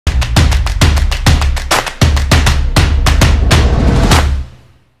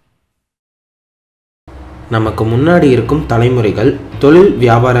நமக்கு முன்னாடி இருக்கும் தலைமுறைகள் தொழில்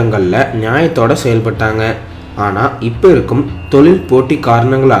வியாபாரங்களில் நியாயத்தோட செயல்பட்டாங்க. ஆனால் இப்போ இருக்கும் தொழில் போட்டி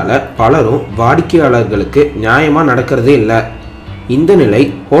காரணங்களால் பலரும் வாடிக்கையாளர்களுக்கு நியாயமாக நடக்கிறதே இல்லை. இந்த நிலை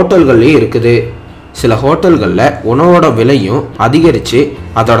ஹோட்டல்கள்லேயே இருக்குது. சில ஹோட்டல்களில் உணவோட விலையும் அதிகரித்து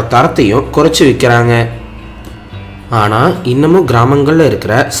அதோட தரத்தையும் குறைச்சி விற்கிறாங்க. ஆனால் இன்னமும் கிராமங்களில்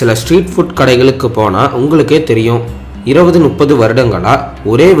இருக்கிற சில ஸ்ட்ரீட் ஃபுட் கடைகளுக்கு போனால் உங்களுக்கே தெரியும், 20-30 வருடங்களாக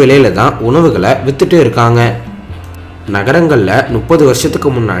ஒரே விலையில தான் உணவுகளை விற்றுட்டு இருக்காங்க. நகரங்களில் 30 வருஷத்துக்கு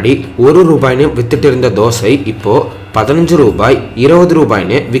முன்னாடி 1 ரூபாய்னு விற்றுட்டு இருந்த தோசை இப்போது 15 ரூபாய் 20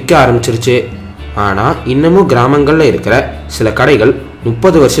 ரூபாய்னு விற்க ஆரம்பிச்சிருச்சு. ஆனால் இன்னமும் கிராமங்களில் இருக்கிற சில கடைகள்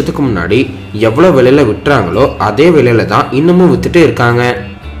 30 வருஷத்துக்கு முன்னாடி எவ்வளோ விலையில் விட்டுறாங்களோ அதே விலையில தான் இன்னமும் விற்றுட்டு இருக்காங்க.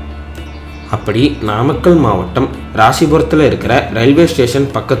 அப்படி நாமக்கல் மாவட்டம் ராசிபுரத்தில் இருக்கிற ரயில்வே ஸ்டேஷன்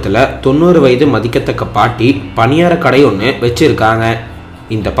பக்கத்தில் 90 வயது மதிக்கத்தக்க பாட்டி பணியார கடை ஒன்று வச்சுருக்காங்க.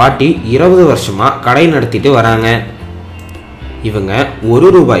 இந்த பாட்டி 20 வருஷமாக கடை நடத்திட்டு வராங்க. இவங்க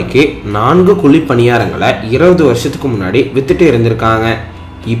 1 ரூபாய்க்கு 4 குழி பணியாரங்களை 20 வருஷத்துக்கு முன்னாடி விற்றுட்டு இருந்திருக்காங்க.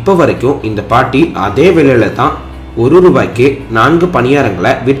 இப்போ வரைக்கும் இந்த பாட்டி அதே விலையில தான் 1 ரூபாய்க்கு 4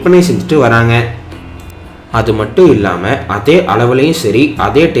 பணியாரங்களை விற்பனை செஞ்சுட்டு வராங்க. அது மட்டும் இல்லாமல் அதே அளவுலையும் சரி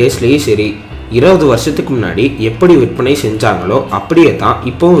அதே டேஸ்ட்லேயும் சரி 20 வருஷத்துக்கு முன்னாடி எப்படி விற்பனை செஞ்சாங்களோ அப்படியே தான்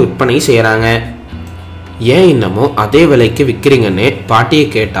இப்போவும் விற்பனை செய்கிறாங்க. ஏன் இன்னமும் அதே விலைக்கு விற்கிறீங்கன்னு பாட்டியை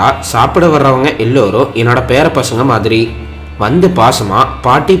கேட்டால் சாப்பிட வர்றவங்க எல்லோரும் என்னோட பேர பசங்க மாதிரி வந்து பாசமாக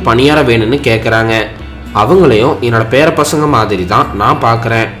பாட்டி பணியாரம் வேணும்னு கேட்குறாங்க. அவங்களையும் என்னோட பேர பசங்க மாதிரி தான் நான்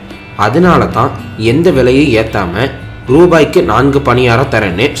பார்க்குறேன். அதனால தான் எந்த விலையும் ஏற்றாமல் ரூபாய்க்கு 4 பணியாரம்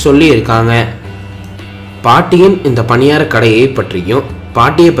தரேன்னு சொல்லியிருக்காங்க. பாட்டியின் இந்த பணியார கடையை பற்றியும்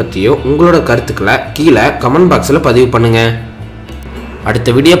பாட்டியை பற்றியும் உங்களோட கருத்துக்களை கீழே கமெண்ட் பாக்ஸில் பதிவு பண்ணுங்கள். அடுத்த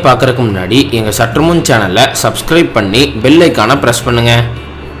வீடியோ பார்க்குறதுக்கு முன்னாடி எங்கள் சற்றுமுன் சேனலை சப்ஸ்கிரைப் பண்ணி பெல் ஐக்கானை ப்ரெஸ் பண்ணுங்கள்.